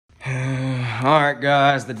Alright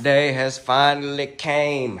guys, the day has finally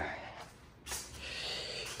came.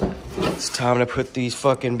 It's time to put these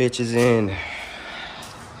fucking bitches in.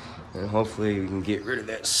 And hopefully we can get rid of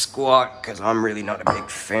that squat, because I'm really not a big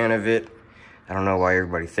fan of it. I don't know why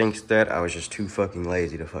everybody thinks that. I was just too fucking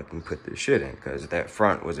lazy to fucking put this shit in, because that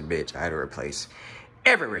front was a bitch. I had to replace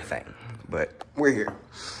everything. But we're here.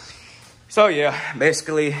 So yeah,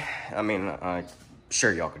 basically, I mean, I'm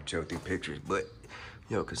sure y'all can show through pictures, but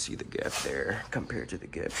y'all can see the gap there compared to the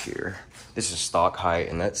gap here. This is stock height,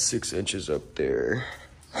 and that's 6 inches up there.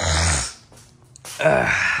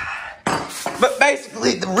 But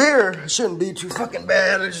basically, the rear shouldn't be too fucking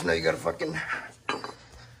bad. I just know you gotta fucking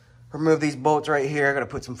remove these bolts right here. I gotta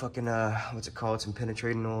put some fucking, what's it called? Some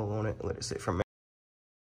penetrating oil on it. Let it sit for a minute.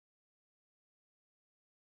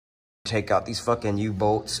 Take out these fucking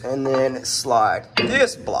U-bolts and then slide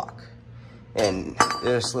this block in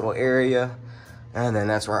this little area. And then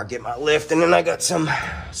that's where I get my lift. And then I got some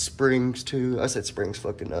springs too. I said springs,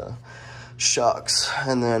 fucking shocks.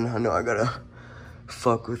 And then I know I gotta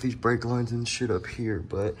fuck with these brake lines and shit up here.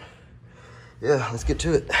 But yeah, let's get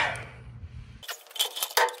to it.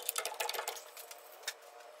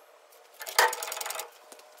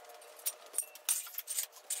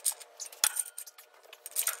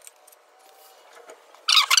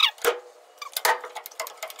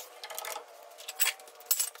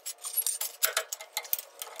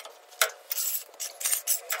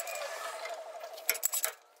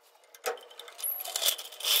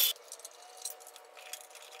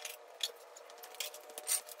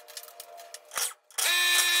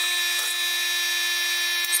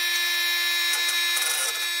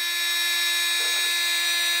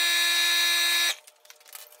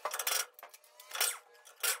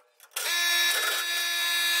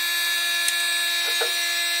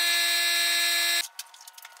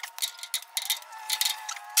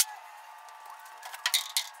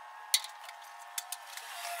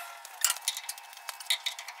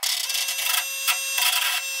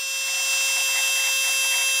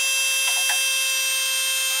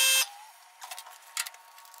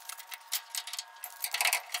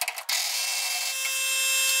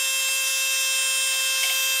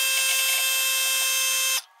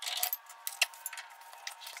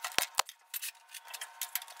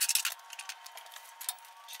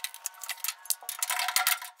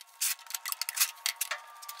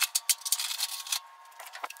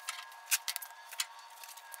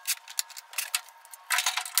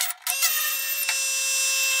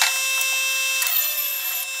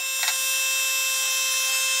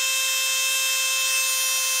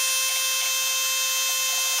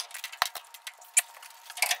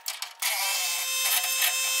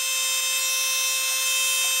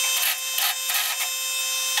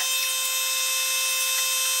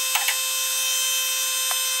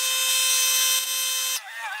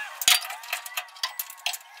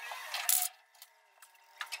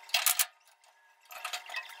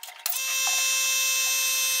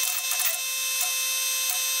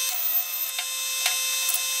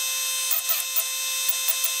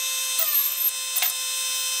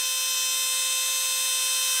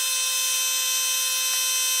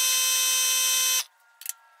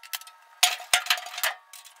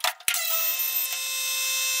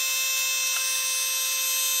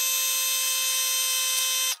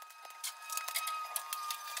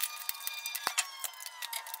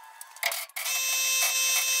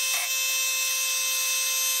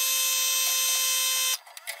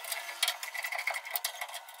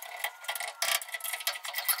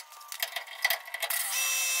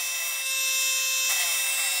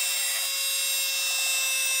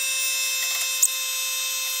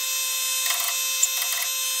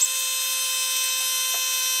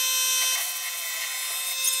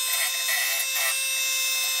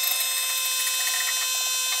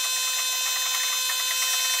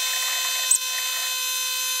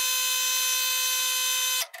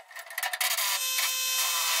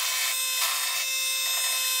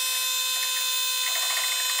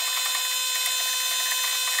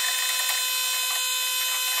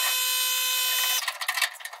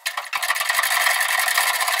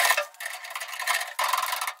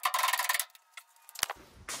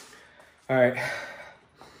 All right.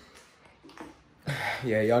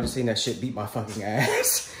 Yeah, y'all just seen that shit beat my fucking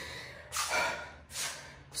ass.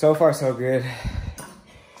 So far, so good.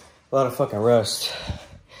 A lot of fucking rust.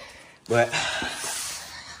 But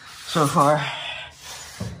so far,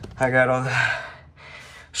 I got all the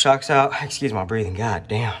shocks out. Excuse my breathing, god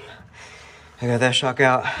damn. I got that shock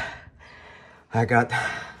out. I got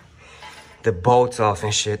the bolts off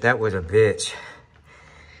and shit. That was a bitch.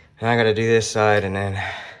 And I gotta do this side, and then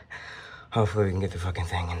hopefully we can get the fucking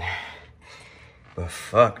thing in there. But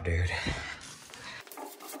fuck, dude.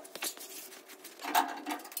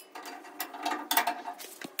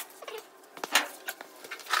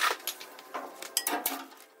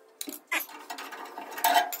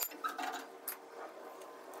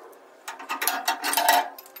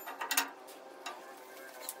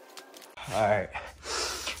 Alright,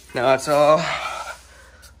 now it's all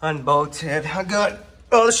unbolted. I got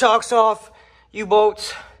all the shocks off,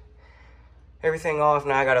 U-bolts, everything off.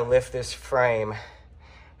 Now I gotta lift this frame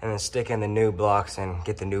and then stick in the new blocks and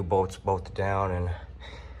get the new bolts bolted down, and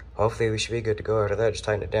hopefully we should be good to go after that. Just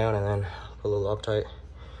tighten it down and then put a little Loctite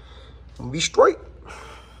and be straight.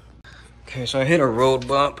 Okay, so I hit a road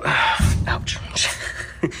bump. Ouch.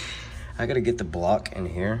 I gotta get the block in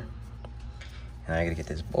here and I gotta get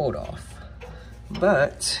this bolt off.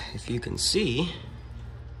 But if you can see,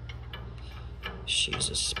 she's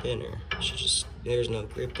a spinner. There's no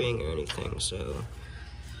gripping or anything, so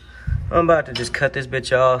I'm about to just cut this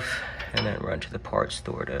bitch off and then run to the parts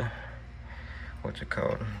store to, what's it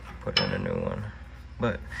called, put in a new one.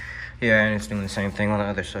 But yeah, and it's doing the same thing on the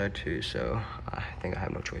other side too, so I think I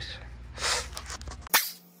have no choice.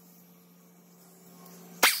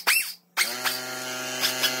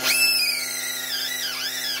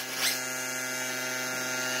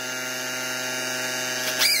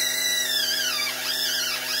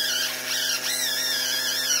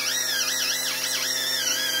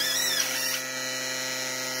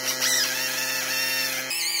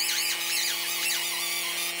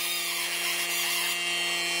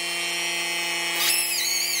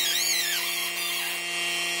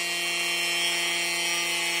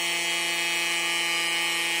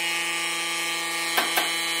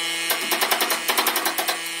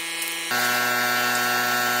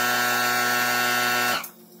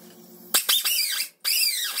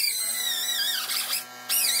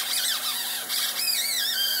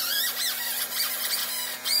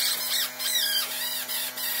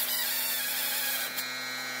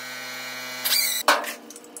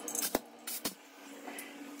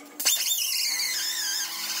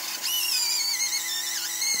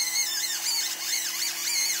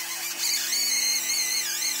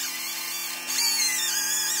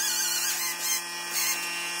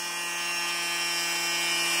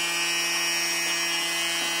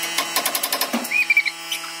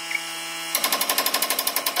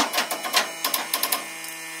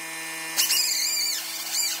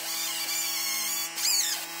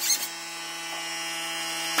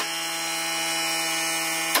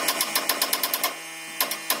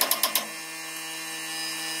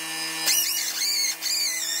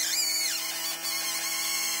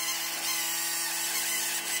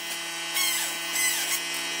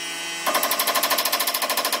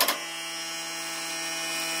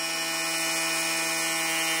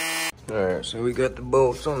 Alright, so we got the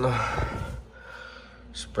bolts on the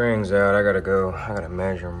springs out. I gotta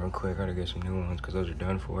measure them real quick. I gotta get some new ones because those are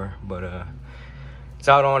done for. But it's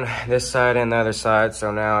out on this side and the other side,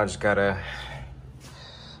 so now I just gotta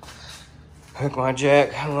hook my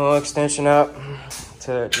jack, a little extension up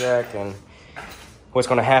to that jack, and what's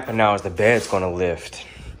gonna happen now is the bed's gonna lift,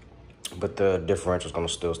 but the differential's gonna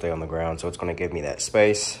still stay on the ground, so it's gonna give me that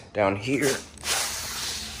space down here.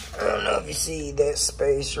 I don't know if you see that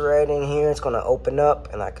space right in here. It's gonna open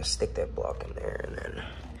up and I can stick that block in there and then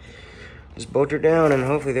just bolt her down, and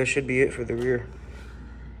hopefully that should be it for the rear.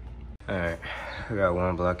 All right, I got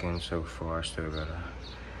one block in so far. Still gotta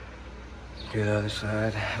do the other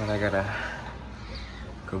side, but I gotta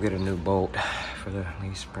go get a new bolt for the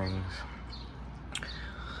leaf springs.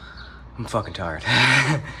 I'm fucking tired.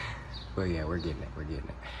 But yeah, we're getting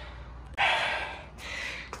it.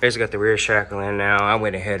 Basically got the rear shackle in now. I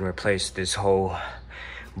went ahead and replaced this whole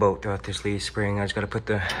bolt throughout this leaf spring. I just gotta put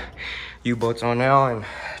the U-bolts on now and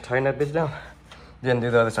tighten that bitch down. Then do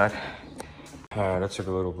the other side. All right, that took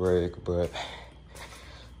a little break, but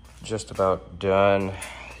just about done.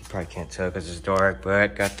 You probably can't tell because it's dark,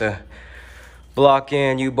 but got the block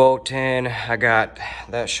in, U-bolt in. I got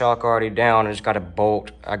that shock already down. I just got a bolt.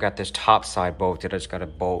 I got this top side bolted. I just got to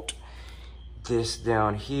bolt this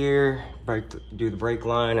down here, do the brake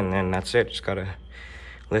line, and then that's it. Just gotta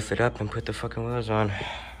lift it up and put the fucking wheels on.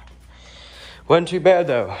 Wasn't too bad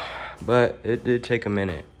though, but it did take a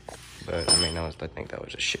minute. But I mean, I think that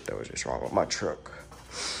was the shit that was just wrong with my truck.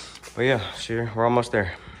 But yeah, see, we're almost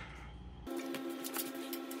there.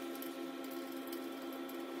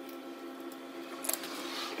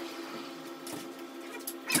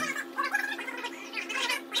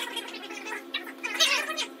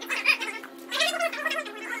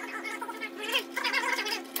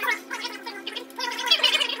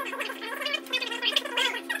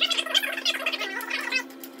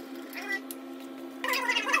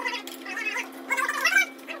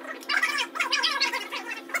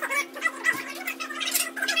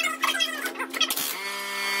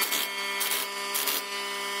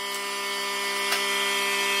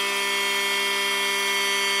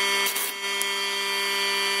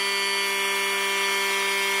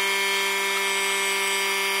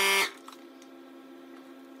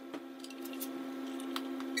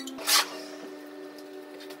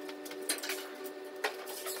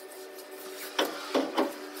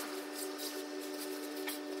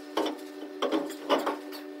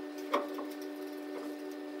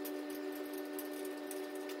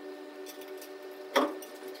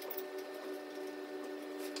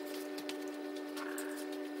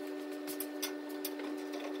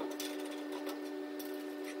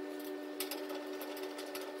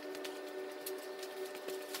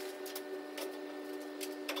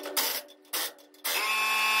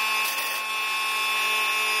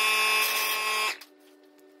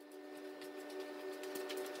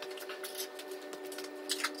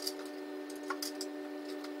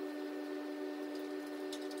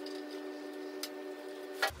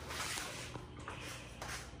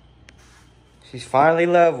 She's finally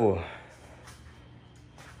level.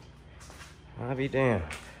 I'll be damned.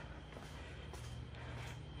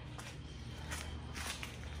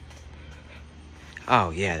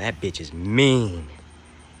 Oh yeah, that bitch is mean.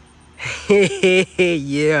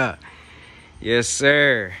 Yeah. Yes,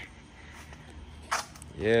 sir.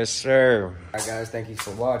 Yes, sir. All right, guys, thank you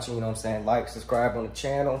for watching. You know what I'm saying? Like, subscribe on the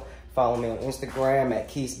channel. Follow me on Instagram at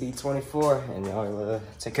KeithB24. And y'all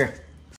take care.